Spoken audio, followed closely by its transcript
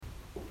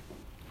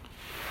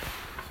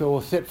So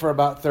we'll sit for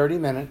about 30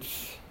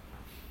 minutes,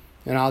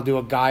 and I'll do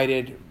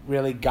a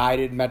really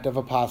guided Metta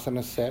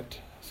Vipassana sit,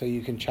 so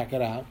you can check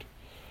it out.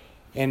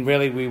 And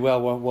really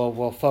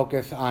we'll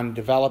focus on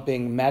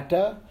developing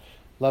metta,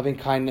 loving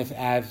kindness,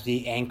 as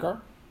the anchor,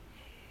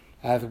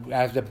 as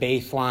the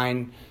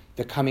baseline,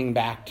 the coming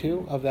back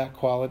to of that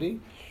quality.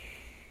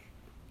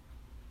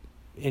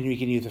 And you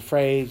can use a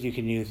phrase, you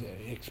can use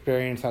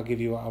experience, I'll give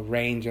you a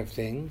range of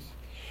things.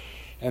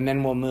 And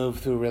then we'll move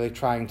through really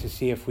trying to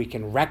see if we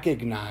can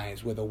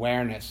recognize with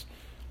awareness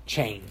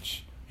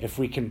change. If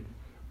we can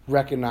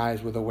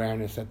recognize with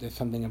awareness that there's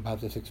something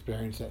about this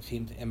experience that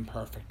seems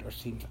imperfect or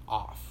seems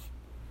off.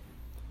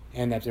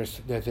 And that there's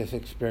this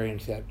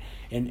experience that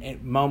in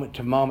moment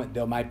to moment,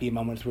 there might be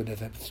moments where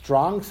there's a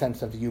strong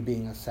sense of you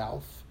being a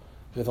self.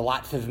 There's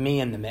lots of me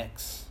in the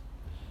mix,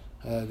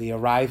 the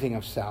arising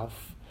of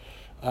self.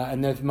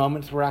 And there's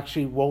moments where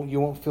actually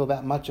you won't feel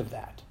that much of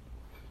that.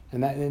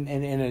 And that in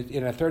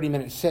a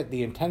 30-minute sit,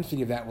 the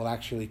intensity of that will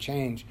actually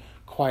change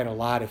quite a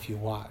lot if you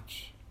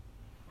watch.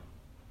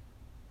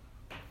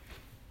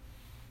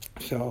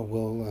 So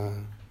we'll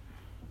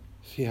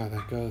see how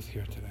that goes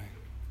here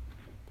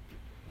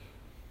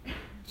today.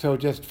 So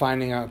just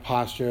finding a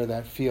posture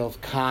that feels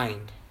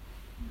kind,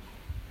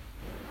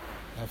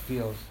 that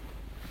feels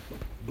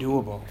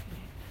doable.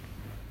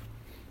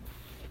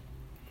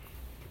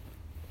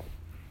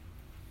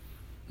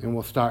 And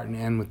we'll start and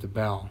end with the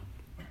bell.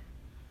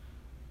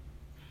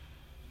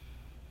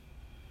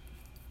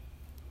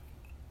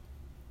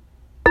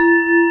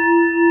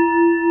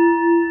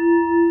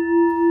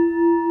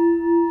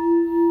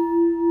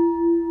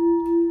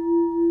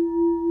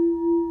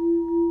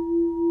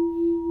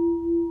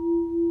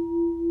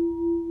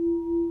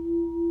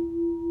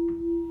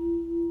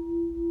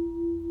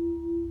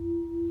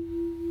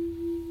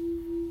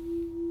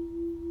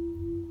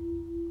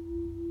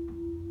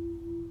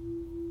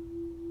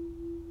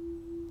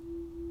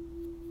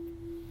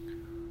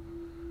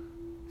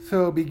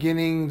 So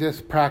beginning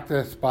this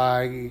practice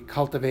by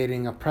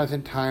cultivating a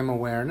present time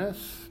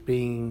awareness,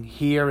 being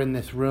here in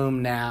this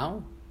room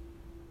now.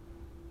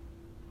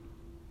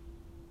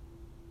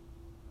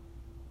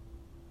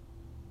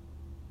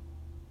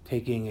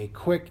 Taking a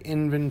quick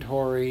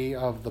inventory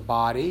of the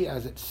body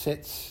as it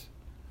sits.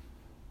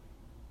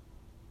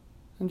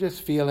 And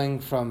just feeling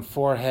from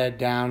forehead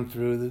down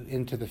through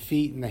into the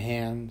feet and the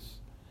hands.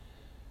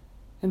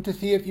 And to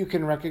see if you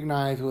can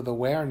recognize with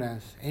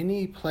awareness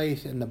any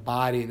place in the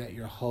body that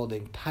you're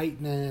holding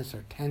tightness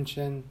or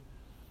tension,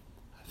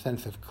 a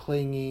sense of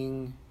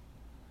clinging.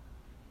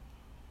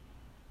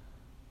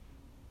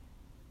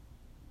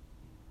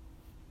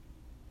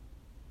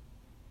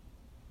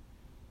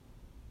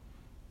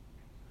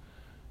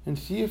 And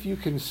see if you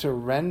can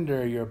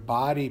surrender your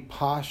body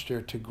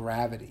posture to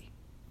gravity.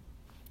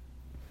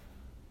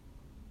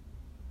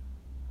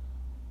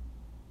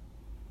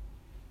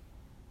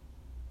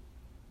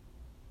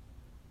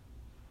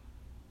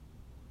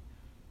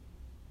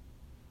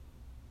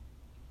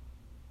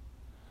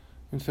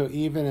 And so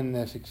even in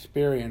this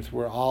experience,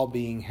 we're all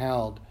being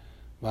held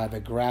by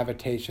the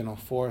gravitational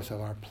force of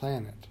our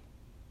planet.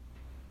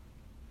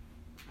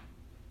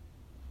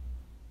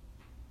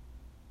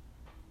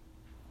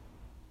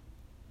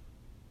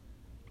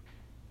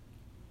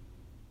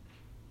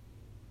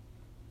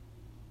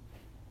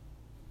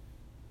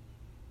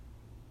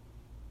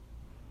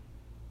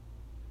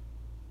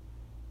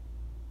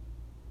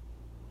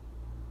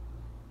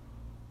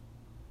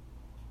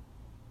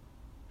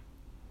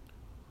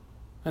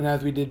 And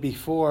as we did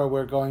before,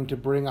 we're going to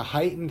bring a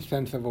heightened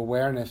sense of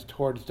awareness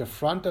towards the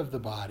front of the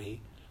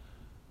body,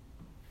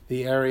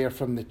 the area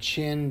from the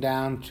chin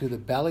down to the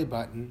belly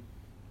button,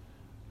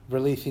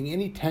 releasing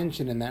any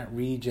tension in that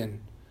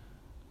region,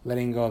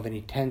 letting go of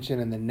any tension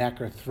in the neck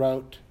or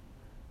throat.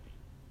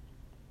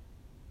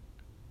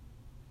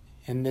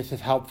 And this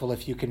is helpful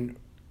if you can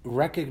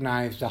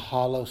recognize the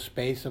hollow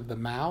space of the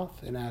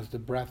mouth, and as the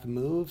breath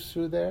moves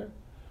through there,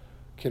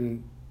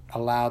 can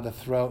allow the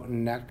throat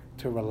and neck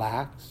to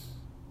relax.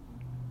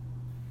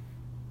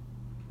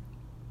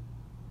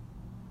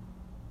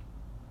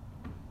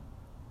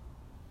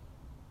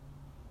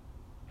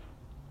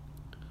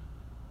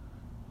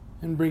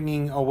 And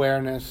bringing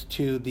awareness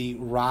to the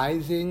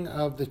rising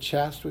of the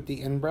chest with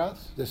the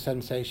in-breath, the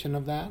sensation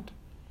of that.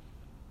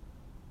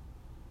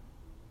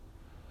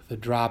 The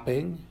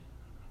dropping,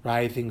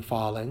 rising,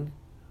 falling,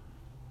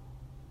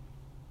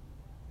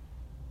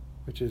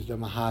 which is the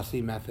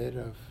Mahasi method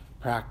of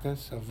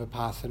practice of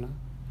Vipassana.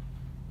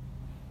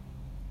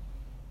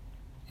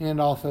 And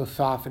also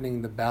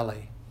softening the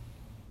belly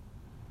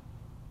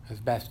as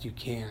best you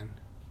can.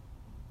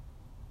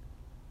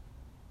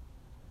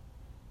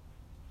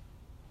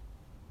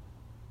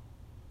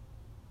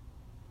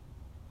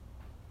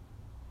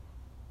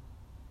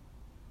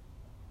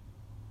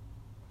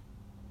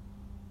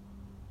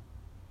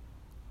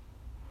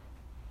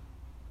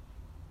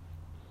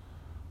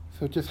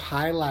 So just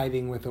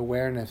highlighting with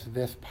awareness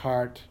this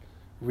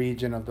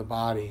region of the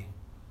body.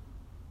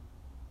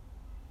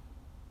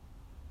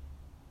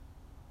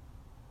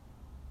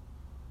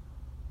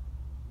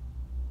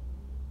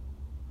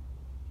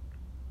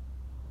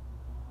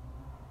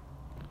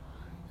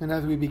 And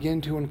as we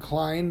begin to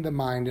incline the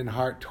mind and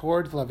heart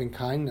towards loving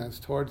kindness,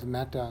 towards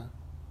metta,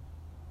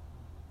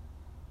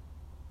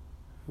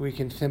 we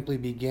can simply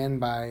begin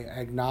by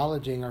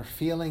acknowledging or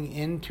feeling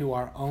into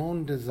our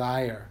own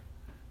desire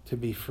to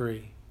be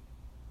free.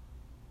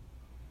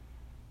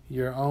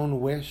 Your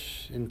own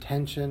wish,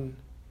 intention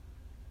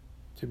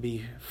to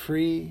be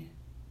free,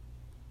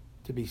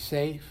 to be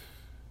safe,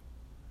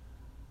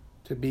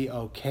 to be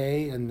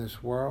okay in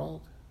this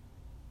world.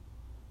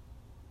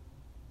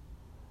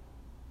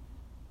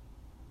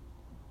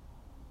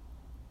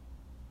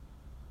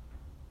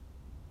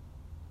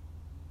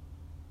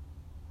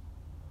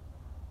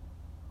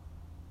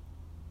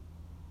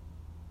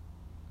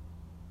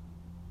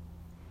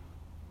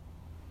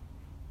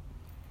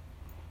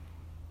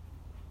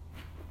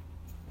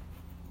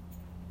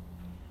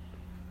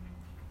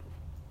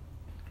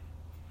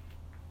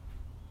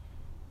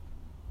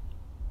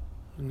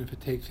 And if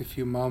it takes a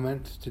few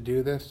moments to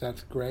do this,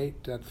 that's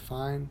great, that's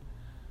fine.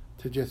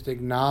 To just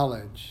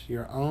acknowledge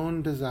your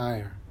own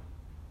desire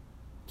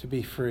to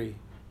be free,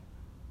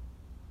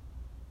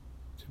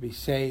 to be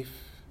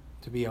safe,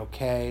 to be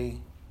okay,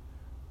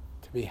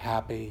 to be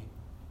happy,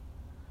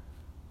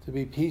 to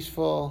be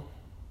peaceful,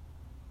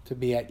 to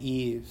be at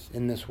ease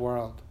in this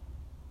world.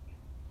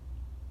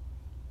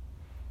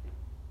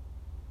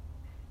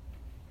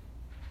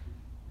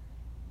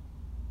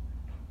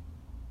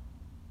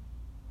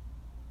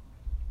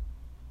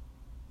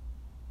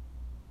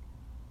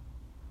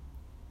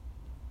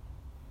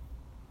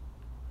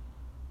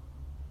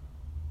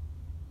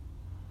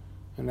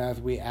 And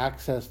as we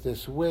access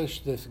this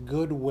wish, this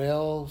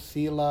goodwill,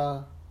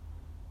 sila,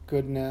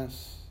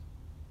 goodness,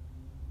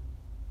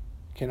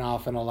 can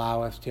often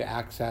allow us to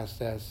access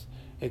this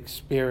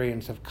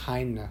experience of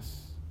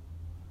kindness,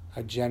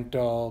 a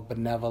gentle,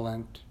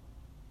 benevolent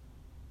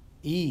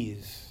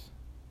ease.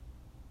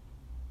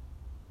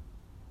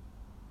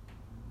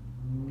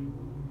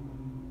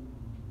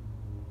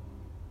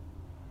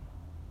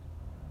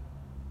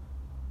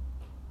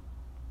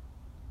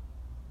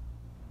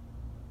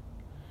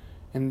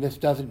 And this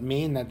doesn't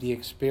mean that the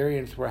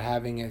experience we're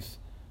having is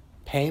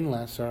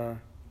painless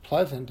or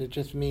pleasant. It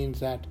just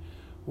means that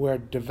we're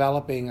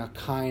developing a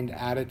kind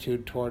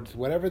attitude towards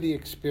whatever the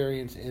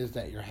experience is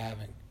that you're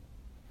having.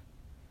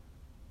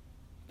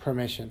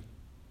 Permission.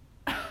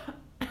 And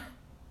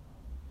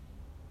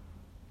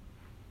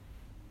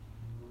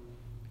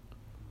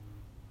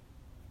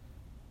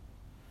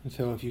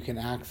so if you can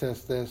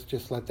access this,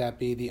 just let that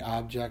be the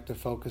object, the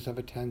focus of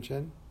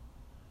attention.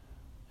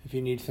 If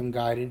you need some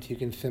guidance, you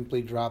can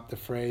simply drop the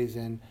phrase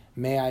in,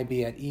 may I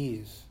be at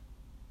ease.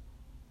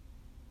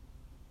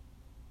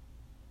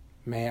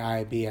 May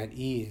I be at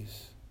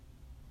ease.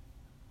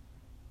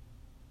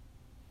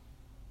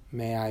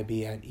 May I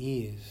be at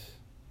ease.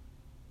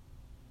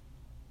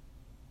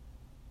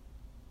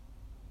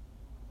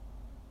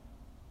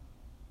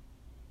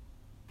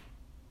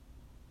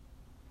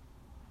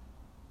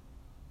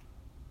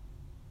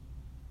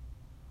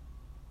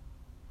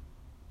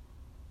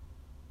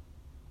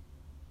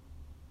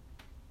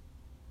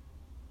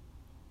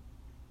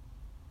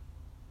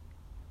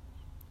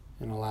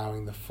 And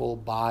allowing the full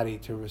body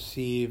to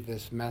receive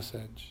this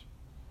message.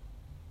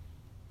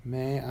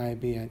 May I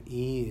be at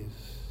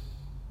ease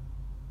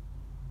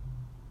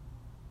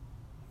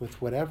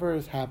with whatever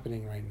is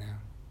happening right now.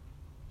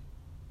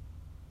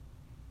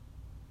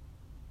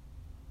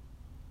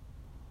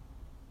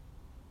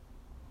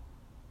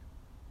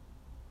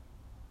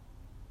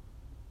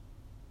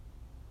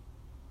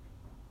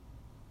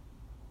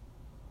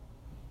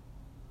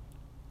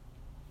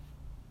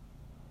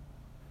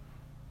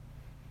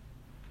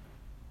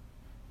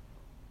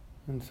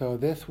 And so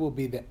this will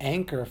be the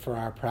anchor for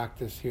our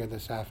practice here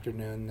this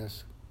afternoon,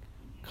 this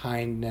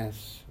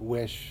kindness,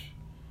 wish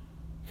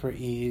for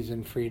ease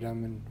and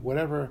freedom, and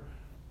whatever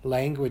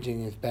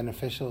languaging is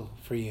beneficial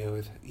for you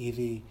is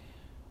easy,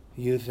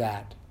 use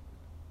that.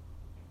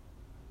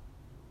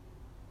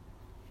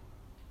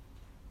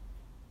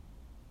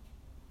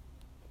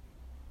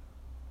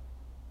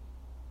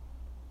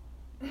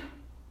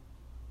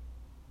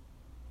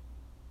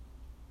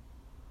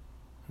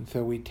 And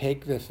so we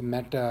take this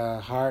metta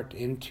heart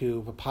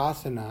into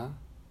vipassana,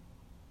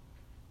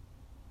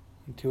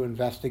 into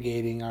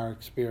investigating our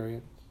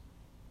experience,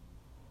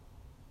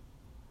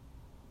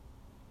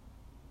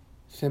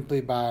 simply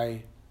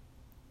by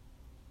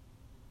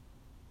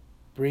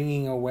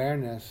bringing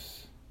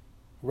awareness,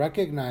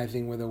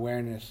 recognizing with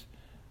awareness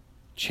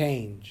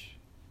change.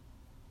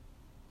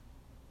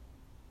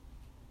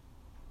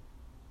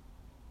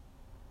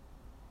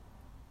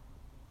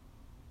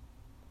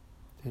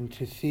 And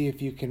to see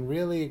if you can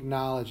really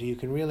acknowledge, you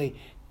can really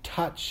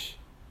touch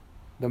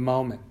the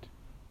moment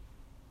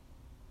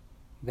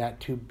that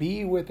to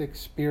be with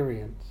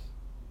experience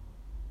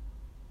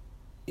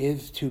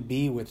is to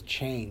be with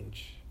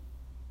change.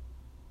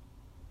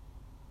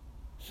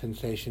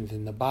 Sensations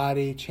in the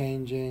body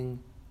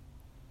changing,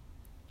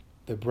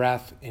 the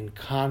breath in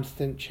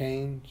constant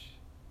change,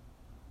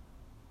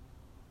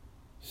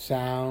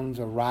 sounds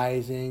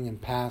arising and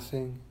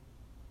passing.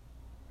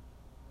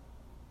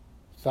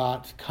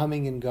 thoughts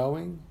coming and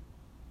going,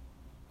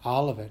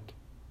 all of it.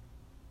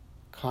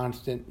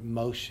 Constant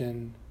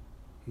motion,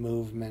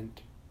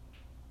 movement.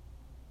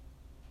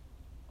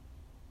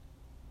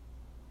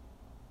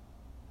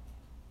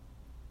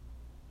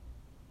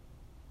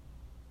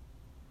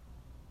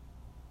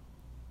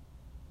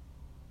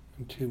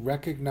 And to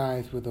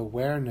recognize with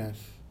awareness,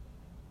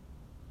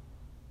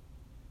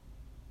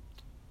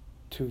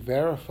 to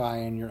verify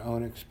in your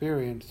own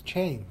experience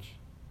change,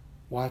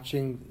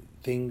 watching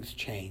things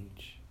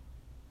change.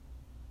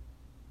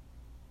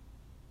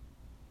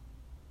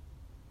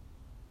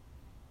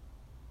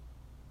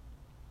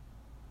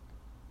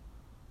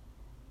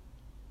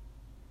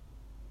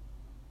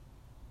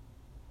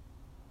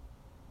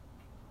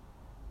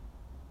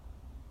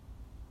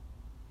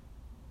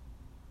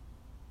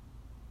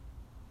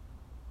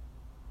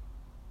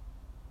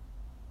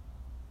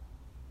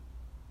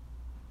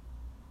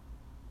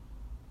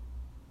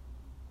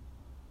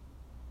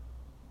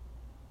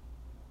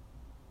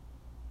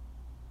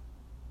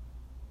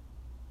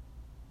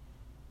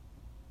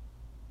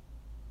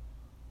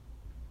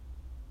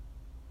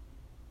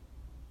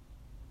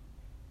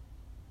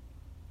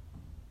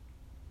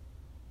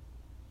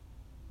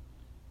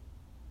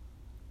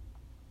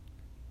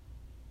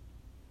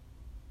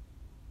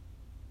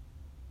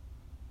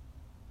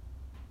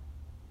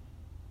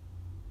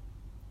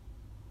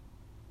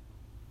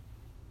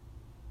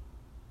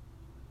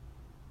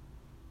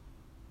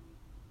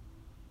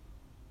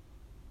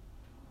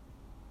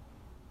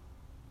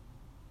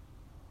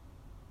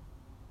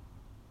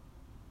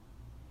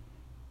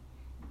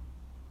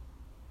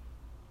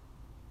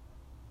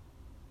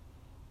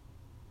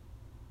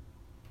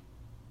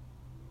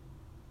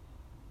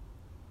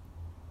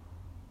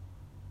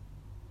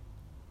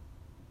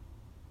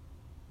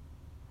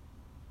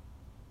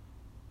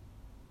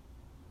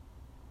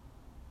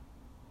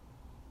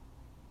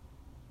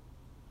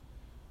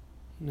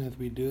 And as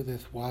we do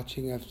this,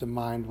 watching as the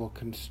mind will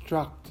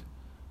construct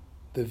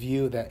the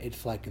view that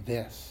it's like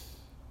this.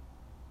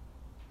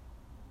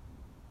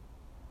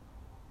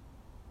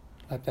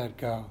 Let that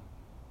go.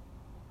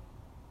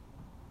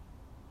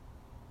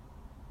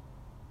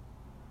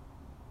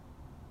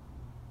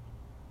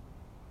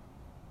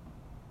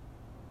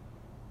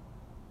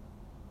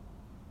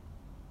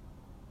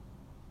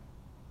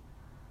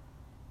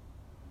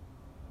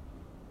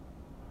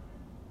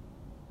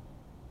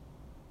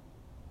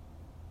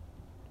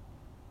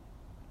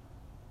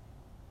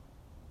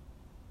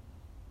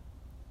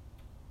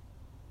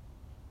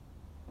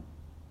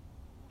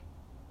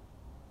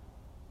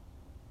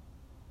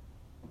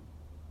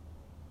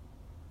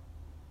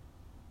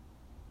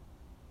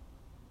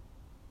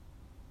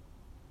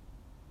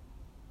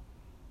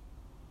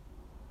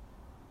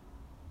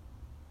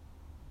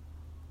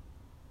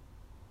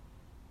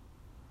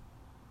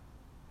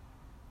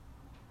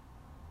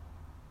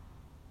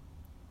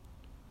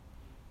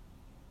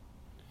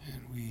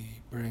 And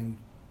we bring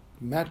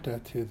metta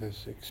to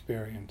this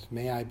experience.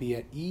 May I be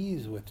at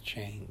ease with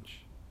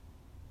change.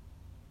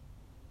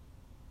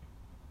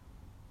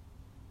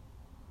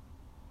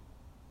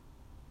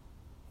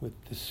 With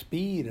the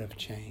speed of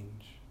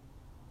change.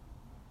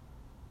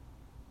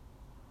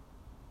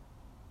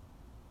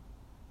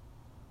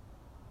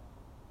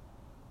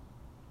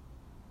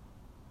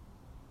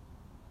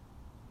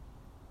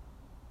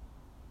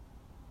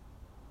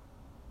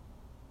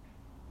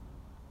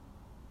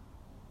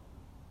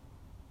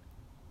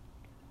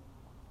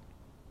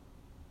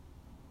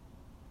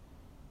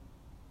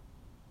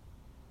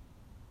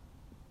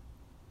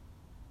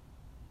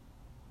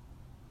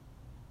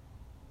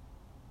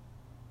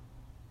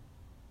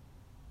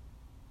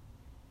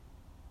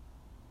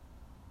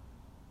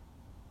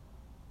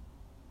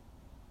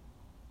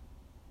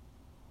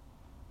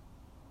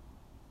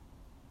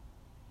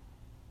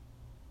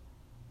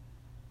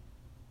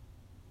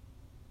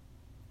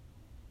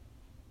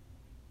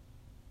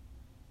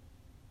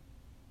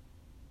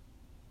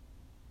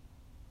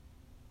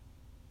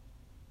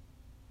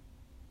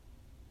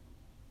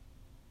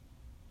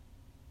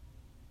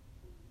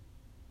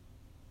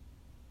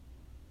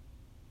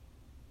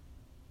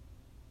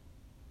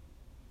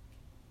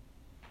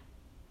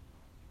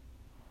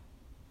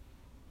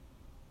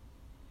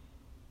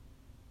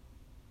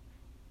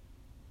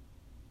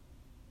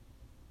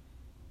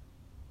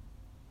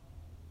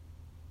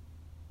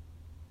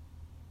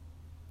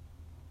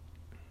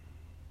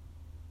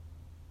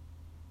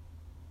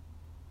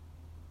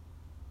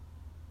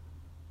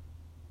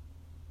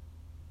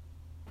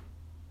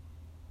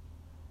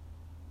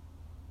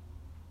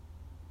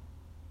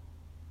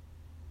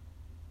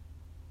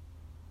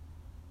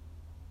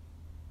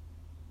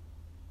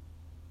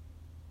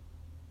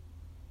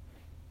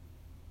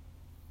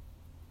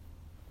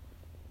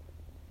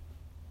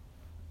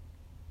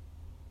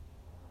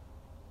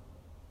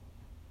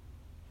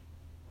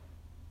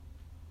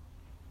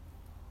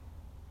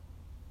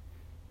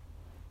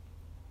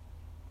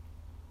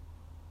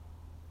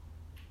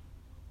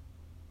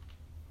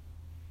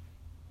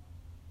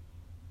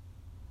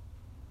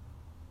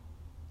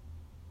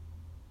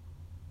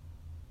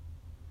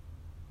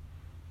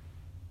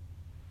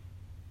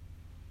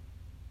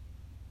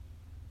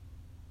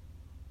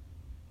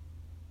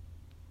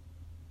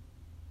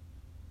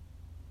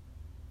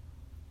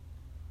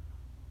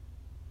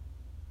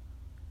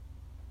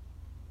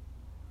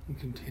 And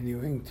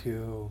continuing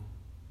to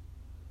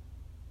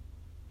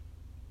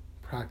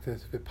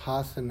practice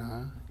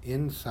vipassana,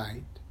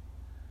 insight,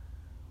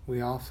 we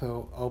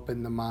also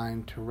open the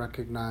mind to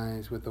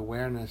recognize with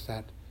awareness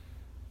that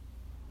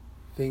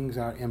things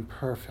are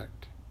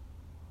imperfect.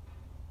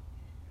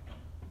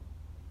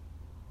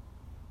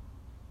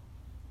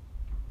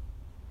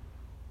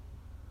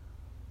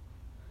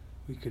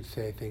 We could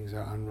say things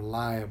are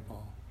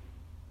unreliable.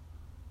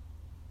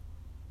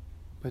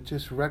 But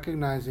just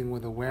recognizing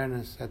with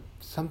awareness that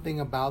something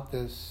about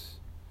this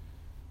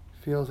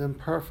feels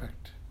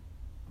imperfect,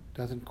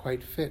 doesn't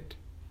quite fit.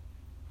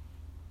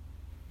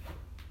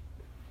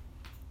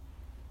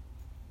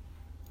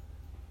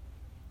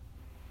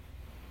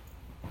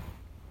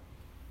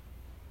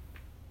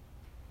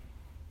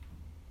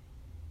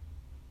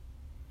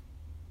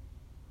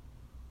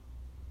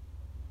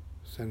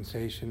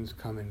 Sensations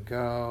come and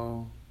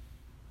go.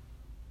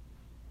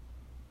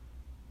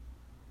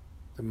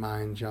 The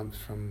mind jumps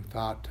from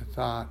thought to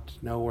thought,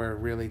 nowhere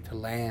really to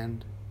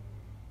land.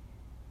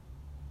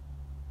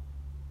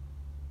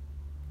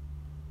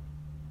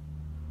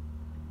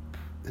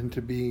 And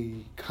to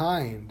be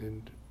kind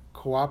and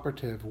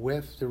cooperative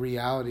with the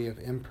reality of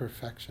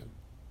imperfection.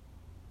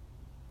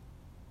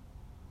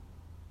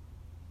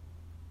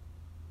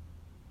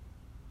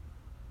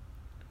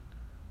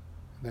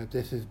 That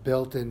this is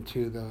built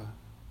into the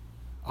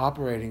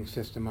operating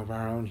system of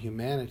our own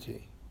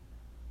humanity.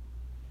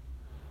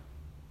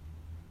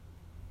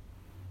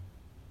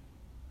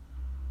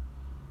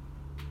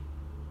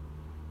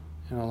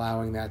 And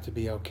allowing that to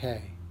be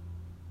okay.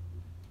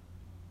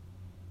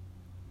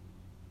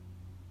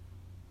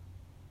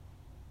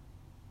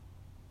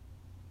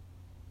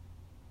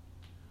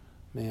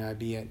 May I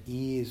be at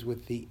ease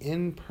with the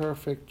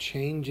imperfect,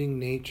 changing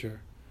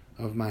nature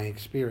of my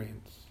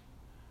experience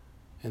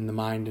in the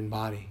mind and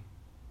body.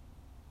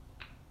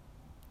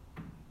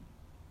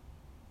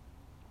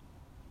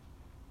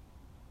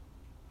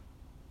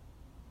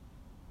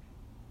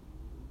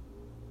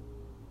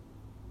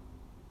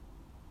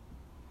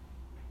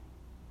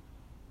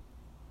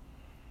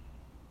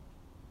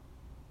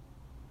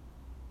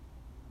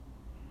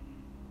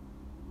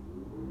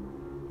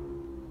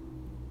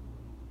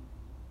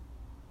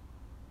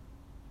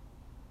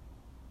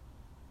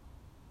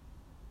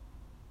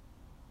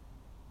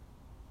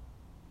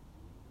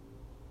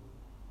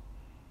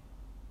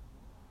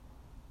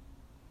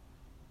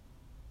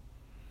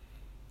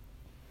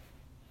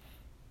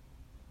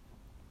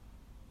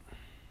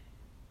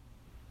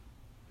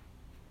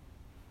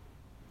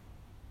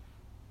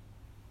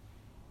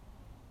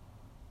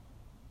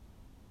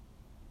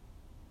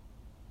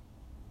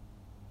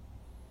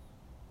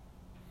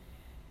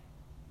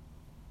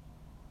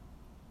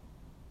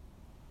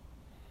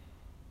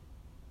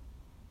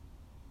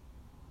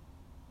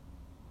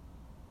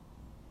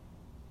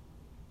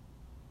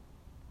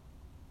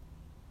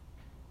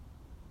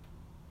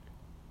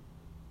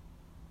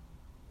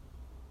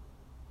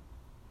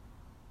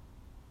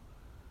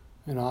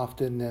 And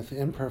often this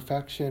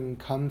imperfection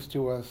comes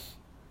to us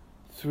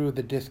through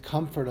the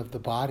discomfort of the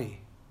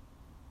body.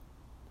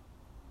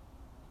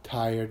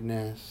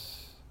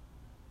 Tiredness,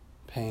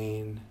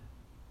 pain,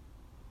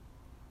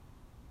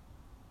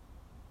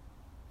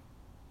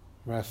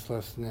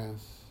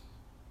 restlessness.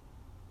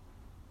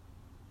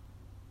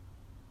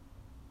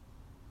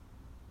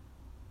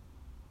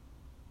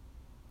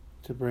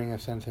 To bring a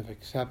sense of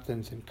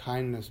acceptance and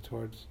kindness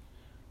towards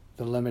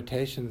the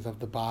limitations of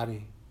the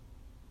body.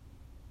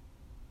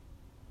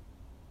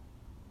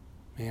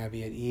 May I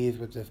be at ease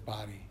with this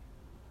body.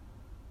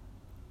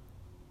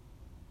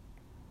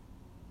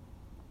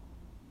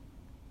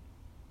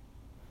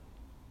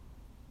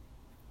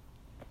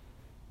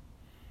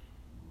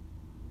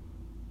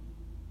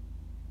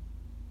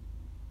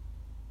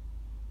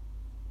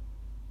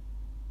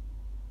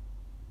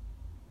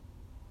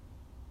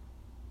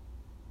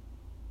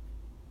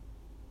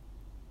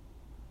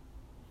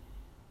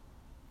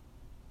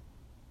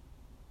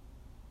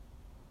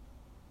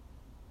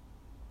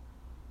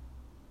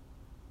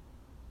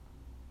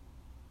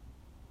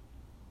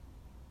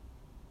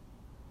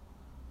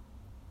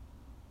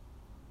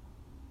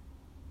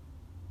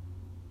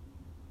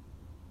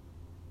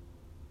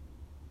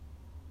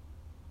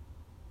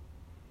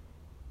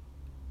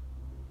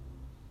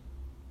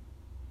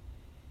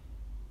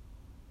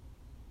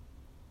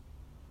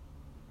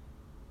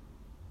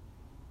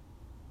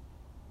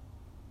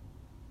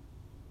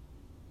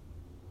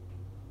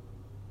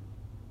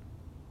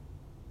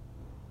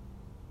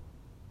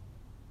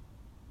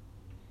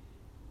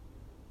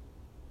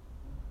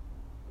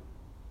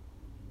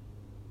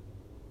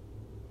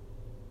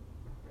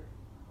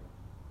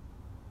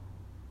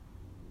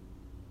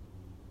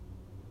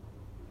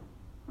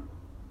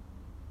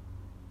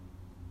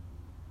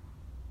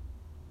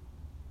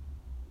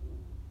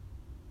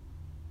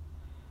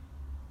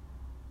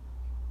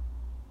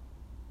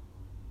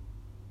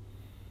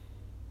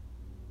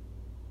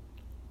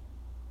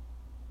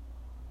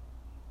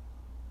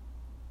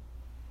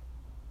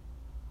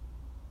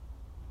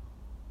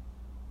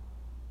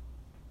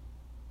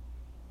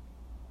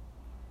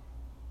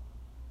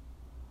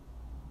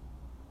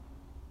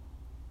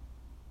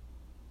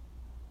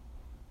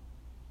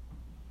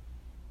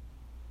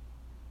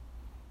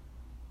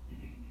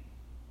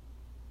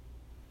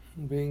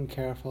 Being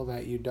careful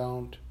that you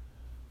don't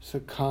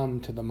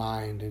succumb to the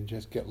mind and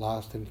just get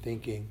lost in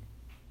thinking,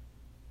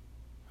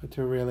 but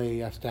to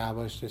really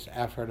establish this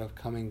effort of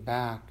coming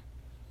back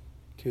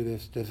to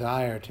this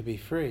desire to be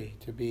free,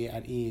 to be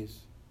at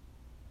ease,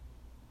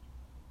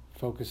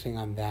 focusing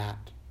on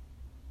that.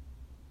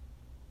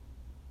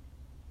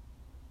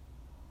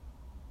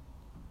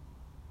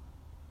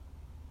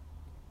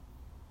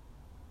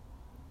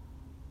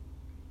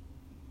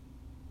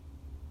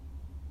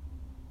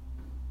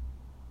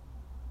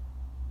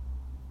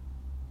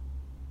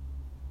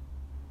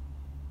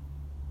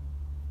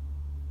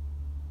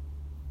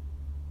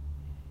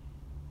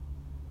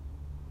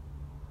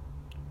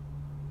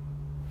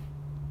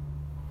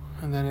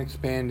 And then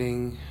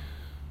expanding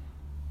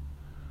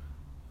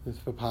this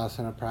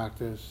Vipassana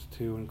practice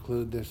to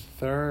include this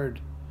third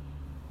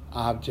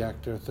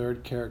object or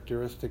third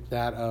characteristic,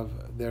 that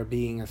of there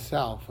being a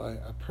self,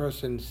 a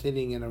person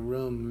sitting in a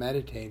room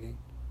meditating.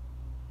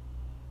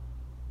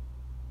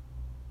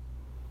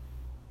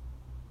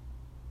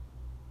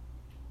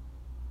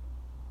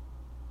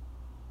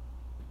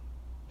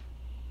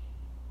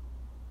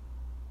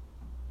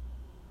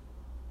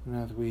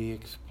 And as we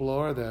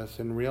explore this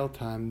in real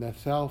time, the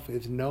self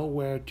is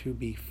nowhere to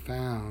be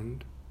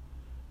found.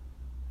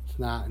 It's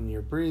not in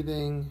your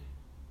breathing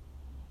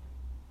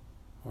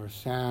or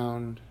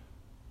sound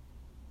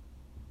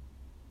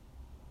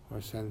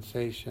or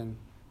sensation.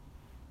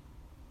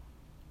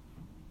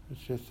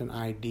 It's just an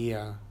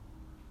idea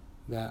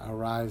that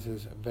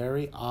arises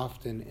very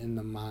often in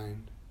the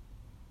mind.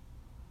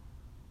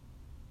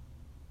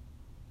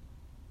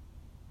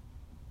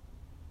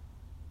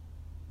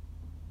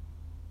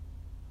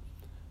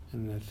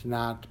 And it's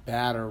not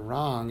bad or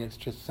wrong, it's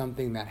just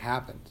something that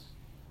happens.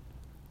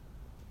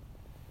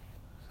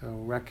 So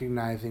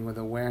recognizing with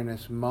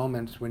awareness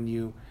moments when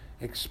you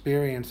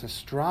experience a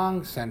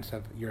strong sense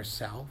of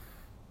yourself,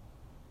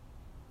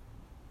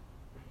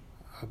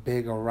 a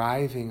big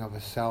arising of a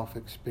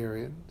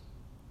self-experience,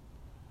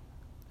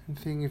 and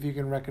seeing if you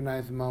can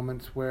recognize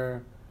moments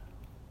where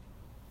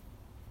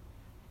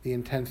the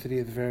intensity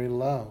is very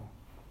low.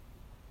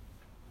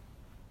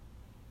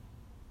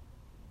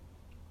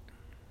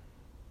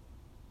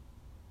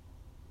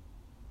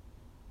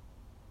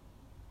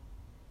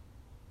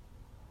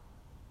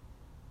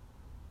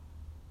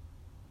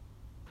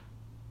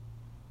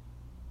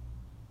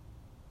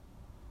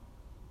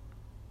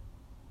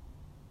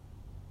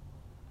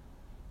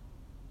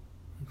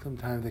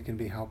 Sometimes it can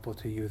be helpful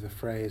to use a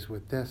phrase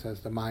with this: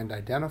 as the mind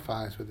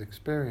identifies with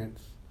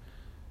experience,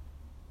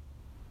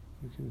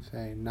 you can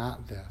say,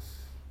 not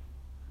this,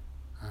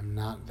 I'm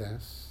not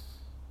this,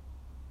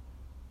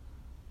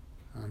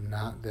 I'm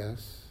not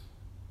this,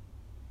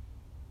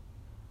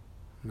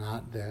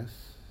 not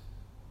this,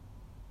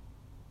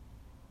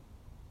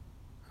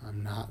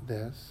 I'm not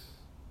this.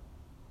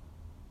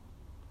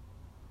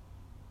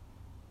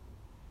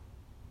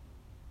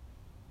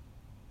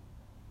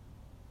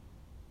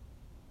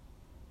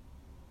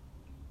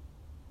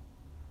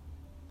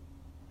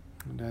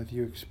 And as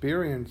you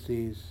experience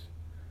these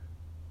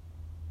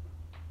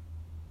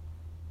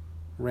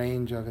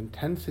range of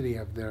intensity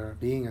of there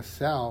being a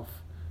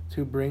self,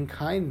 to bring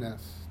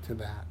kindness to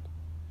that.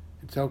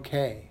 It's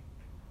okay.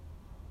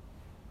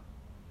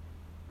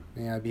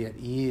 May I be at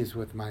ease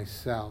with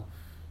myself.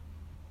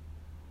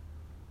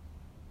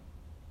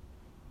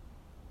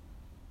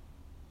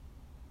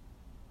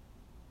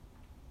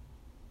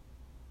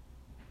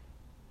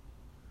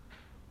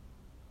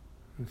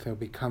 And so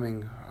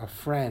becoming a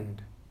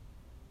friend,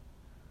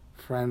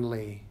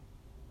 friendly,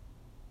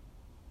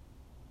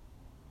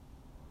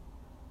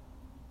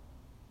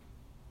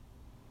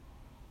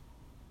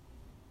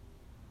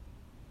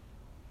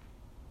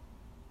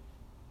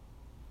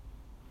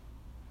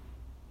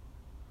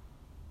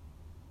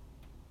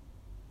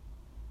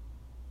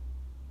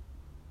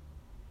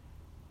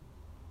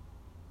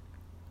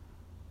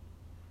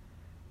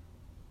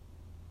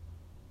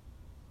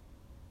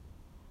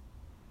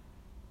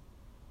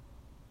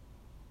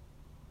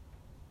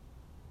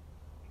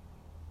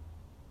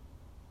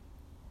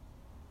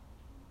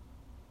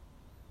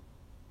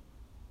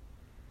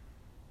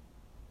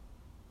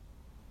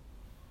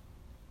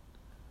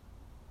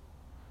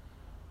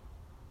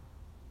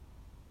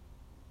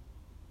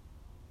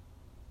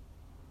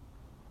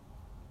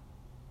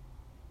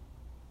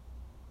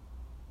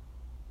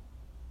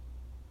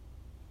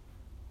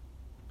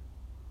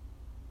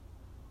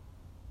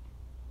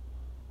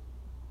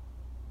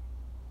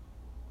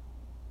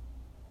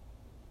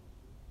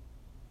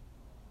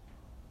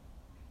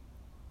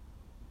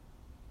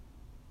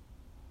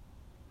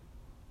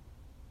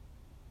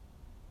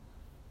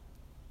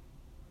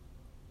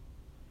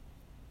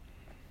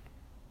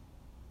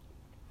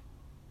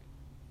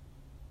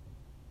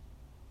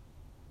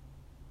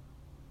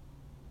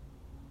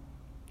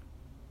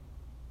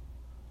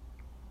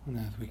 and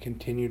as we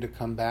continue to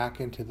come back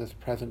into this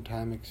present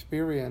time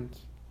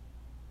experience,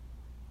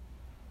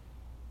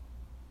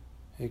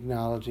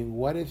 acknowledging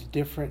what is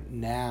different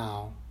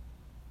now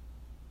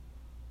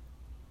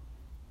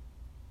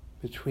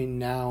between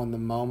now and the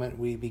moment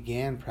we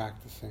began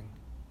practicing.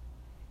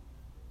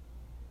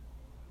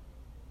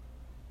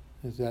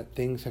 is that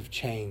things have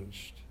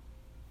changed.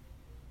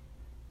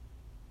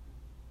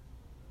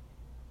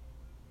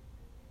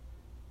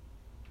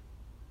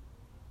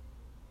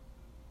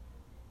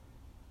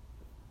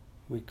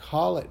 We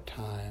call it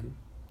time,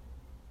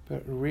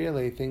 but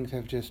really things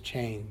have just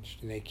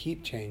changed, and they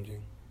keep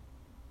changing.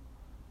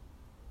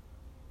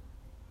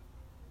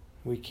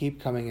 We keep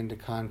coming into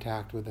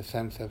contact with a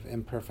sense of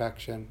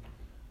imperfection,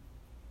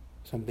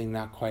 something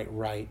not quite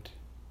right.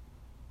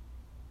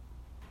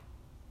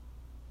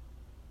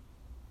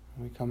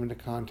 We come into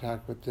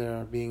contact with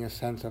there being a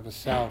sense of a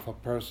self, a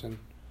person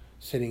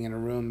sitting in a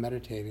room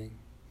meditating.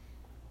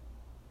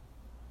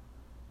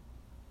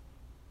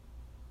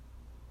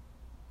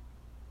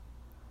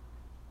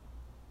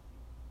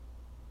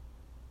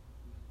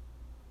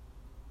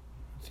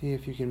 See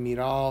if you can meet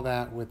all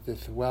that with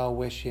this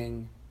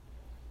well-wishing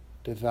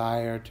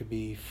desire to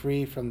be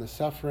free from the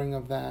suffering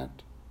of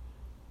that,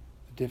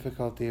 the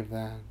difficulty of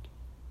that,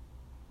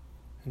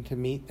 and to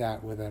meet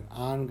that with an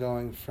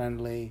ongoing,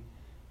 friendly,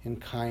 and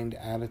kind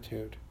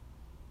attitude.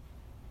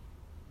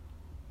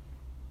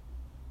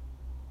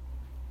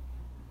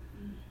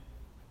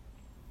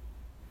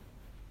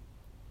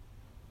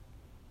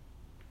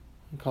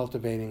 And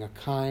cultivating a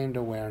kind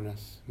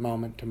awareness,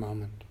 moment to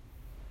moment,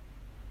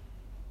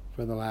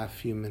 for the last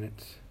few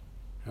minutes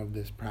of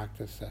this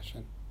practice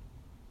session.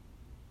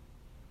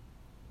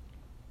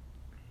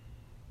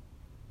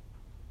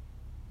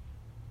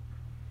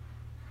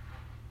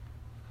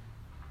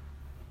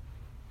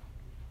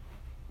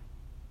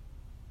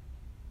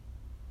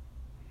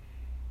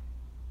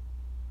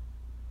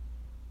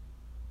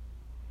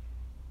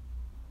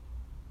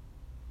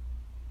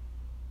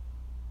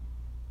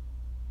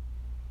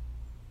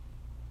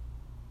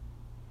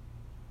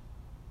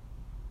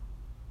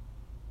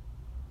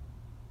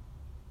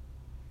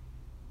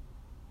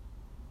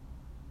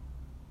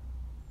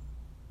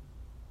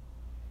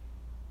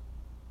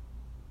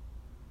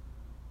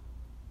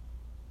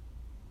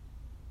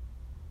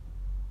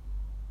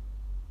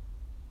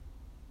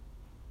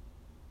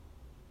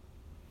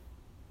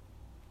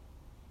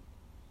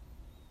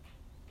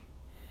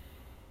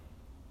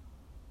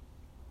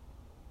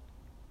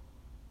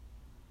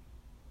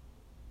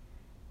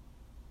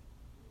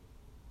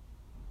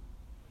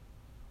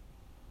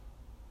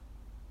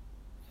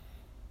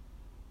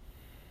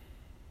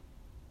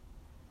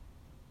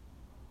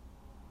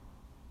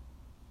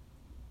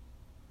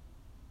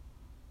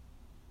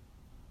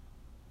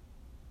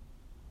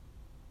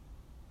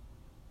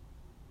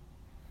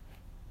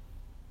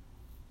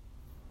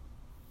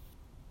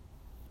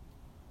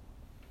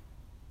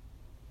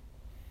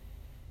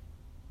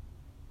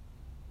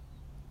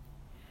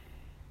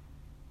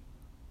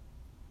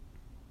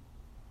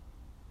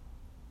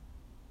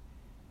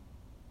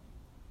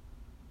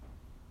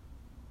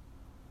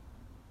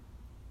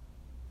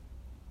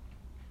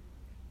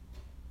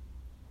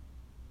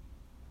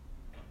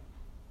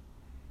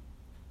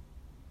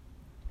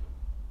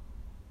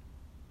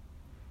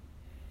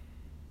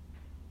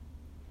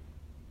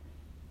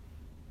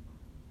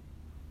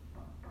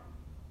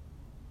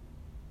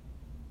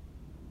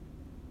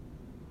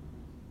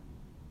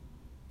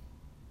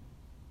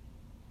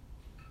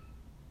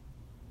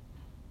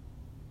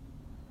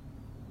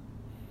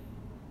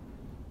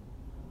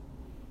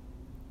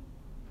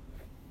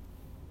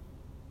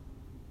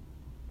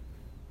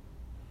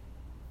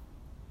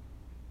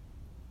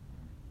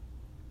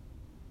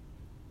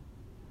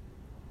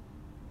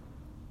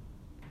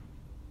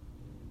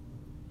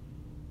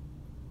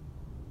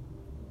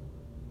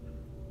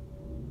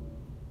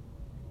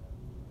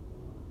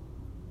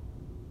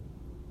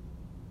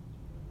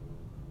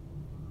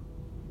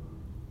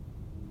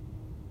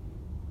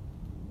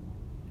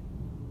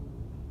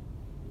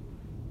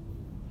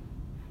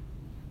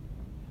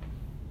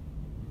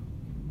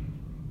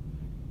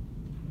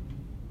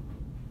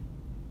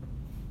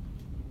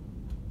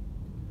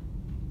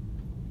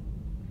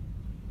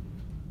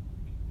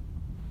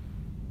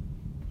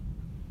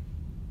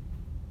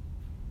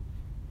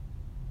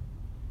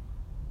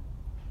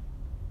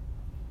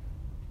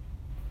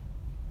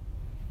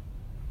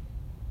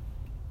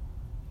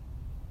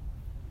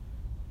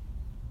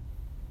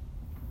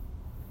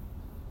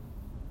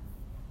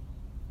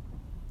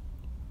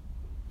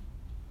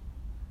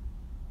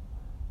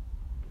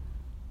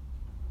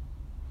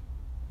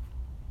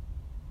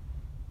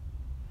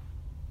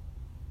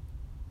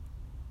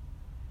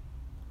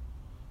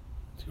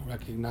 To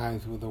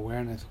recognize with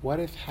awareness what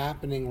is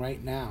happening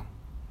right now.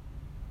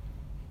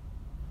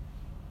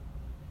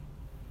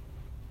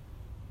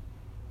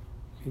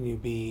 Can you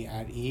be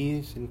at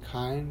ease and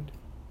kind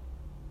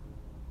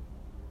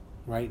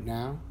right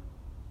now?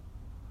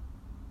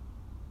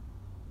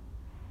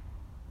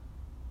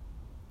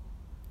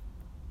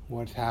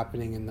 What's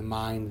happening in the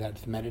mind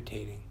that's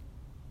meditating?